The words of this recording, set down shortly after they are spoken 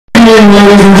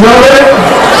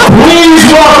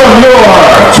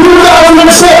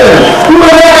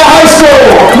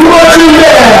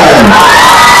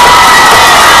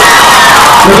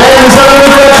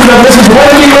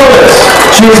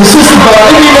She is assisted by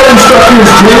Indian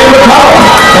instructors Jamie McCollum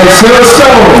and Sarah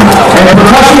Stone, and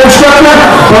percussion instructor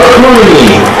Bert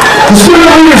Marini. The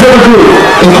student leaders of the group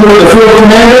include the field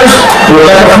commanders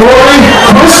Rebecca Flory,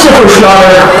 Christopher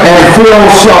Schreier, and Phil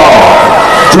Shaw.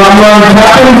 Drumline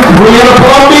captain Brianna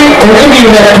Palumbi and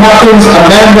Indianet captains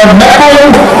Amanda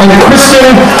Mecklen and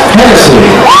Kristen Hennessy.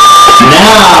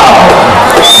 Now,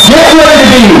 get ready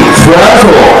to be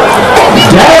frazzled,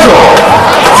 dazzled,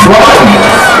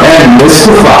 frightened, and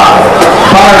mystified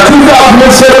by our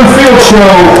 2007 field show,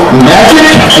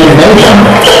 Magic and Mayhem.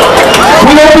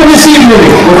 We open this evening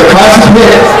with a classic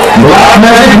hit, Black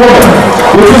Magic Woman,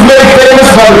 which was made famous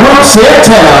by the group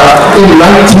Santana in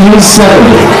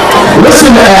 1970.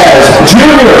 Listen as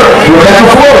Junior Rebecca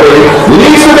Flory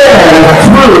leads the band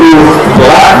through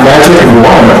Black Magic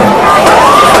Woman.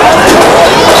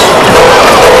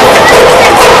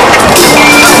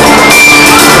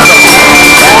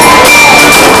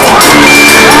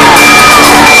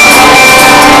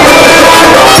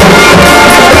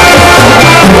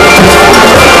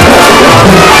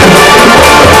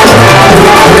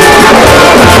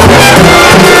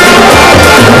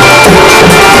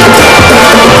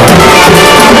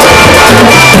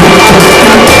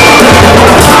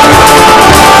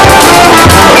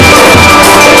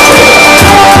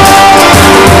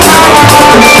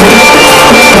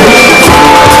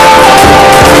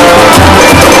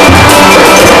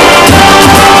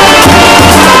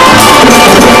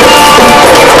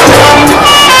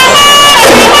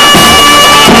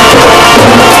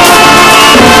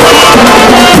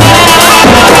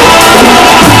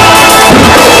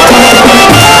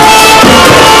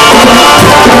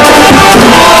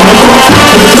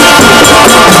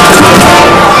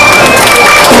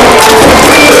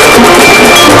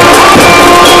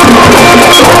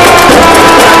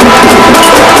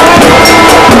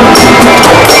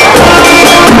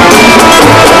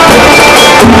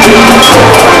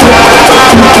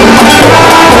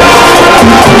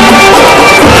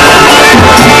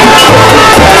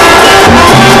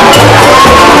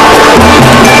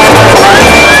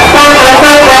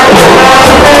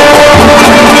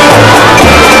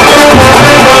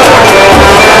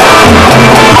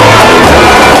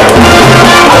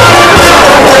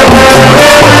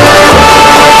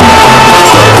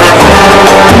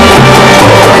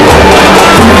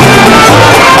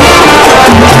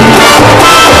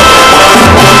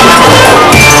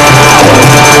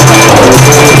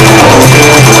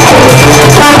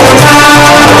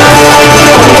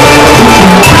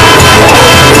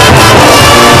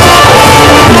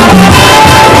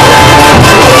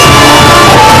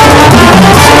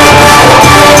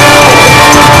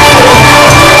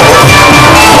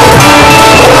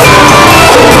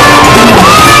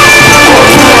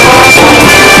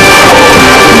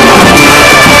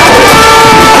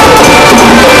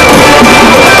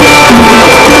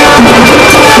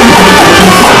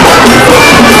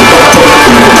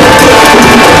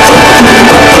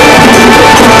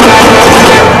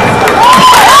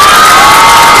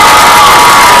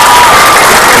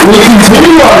 We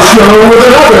continue our show with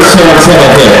another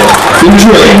Santana hit,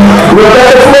 featuring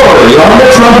Rebecca Flory on the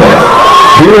trumpet.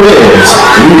 Here it is,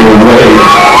 Either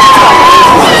Way.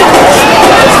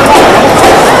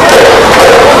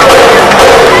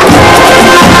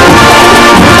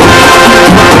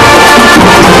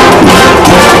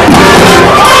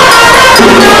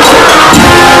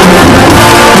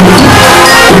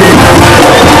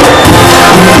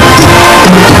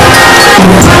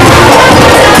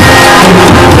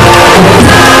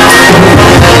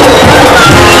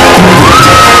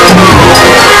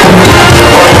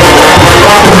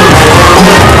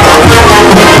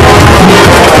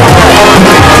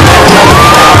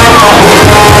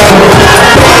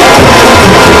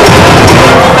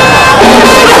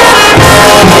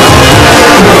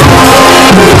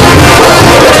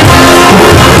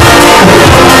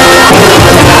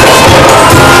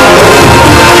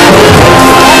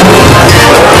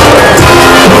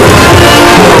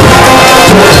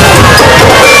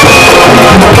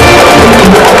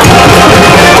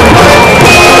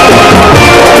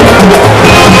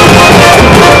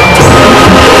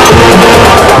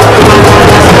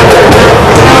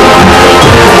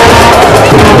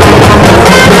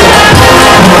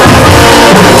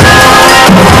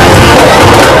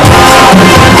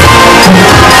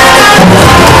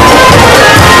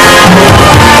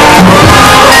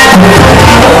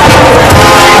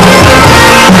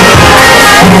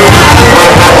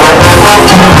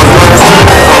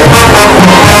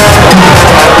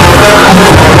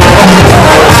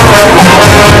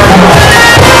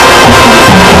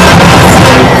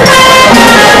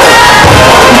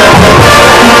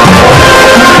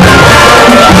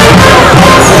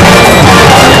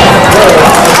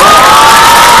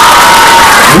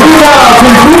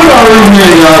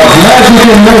 evening of Magic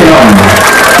and Mayhem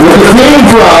with the theme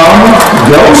from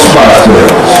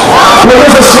Ghostbusters. Well,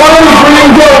 there's a slimy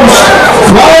green ghost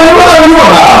flying around your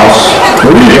house.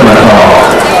 What are you gonna call?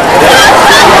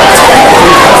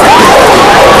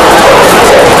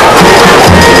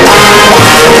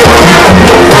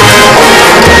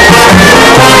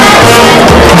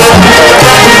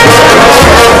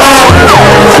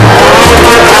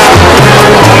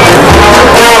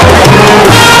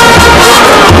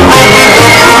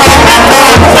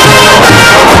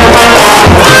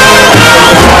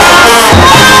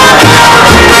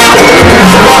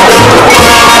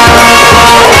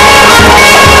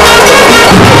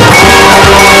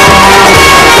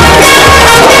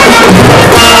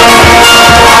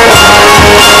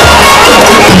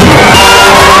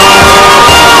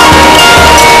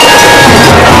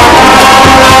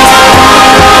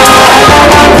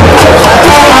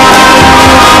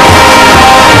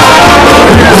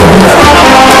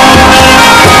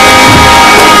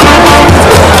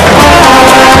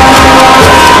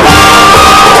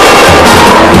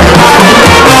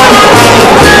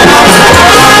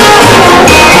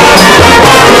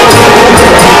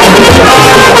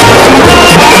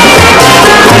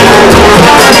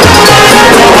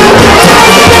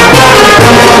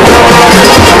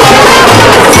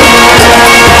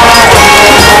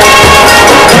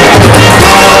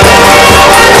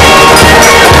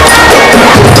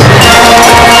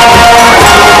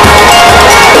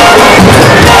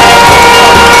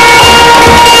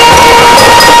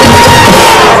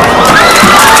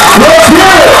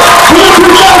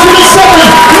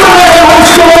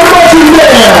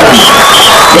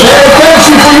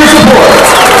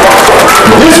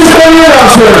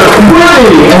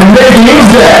 And making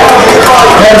that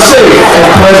have a safe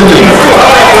and pleasant evening.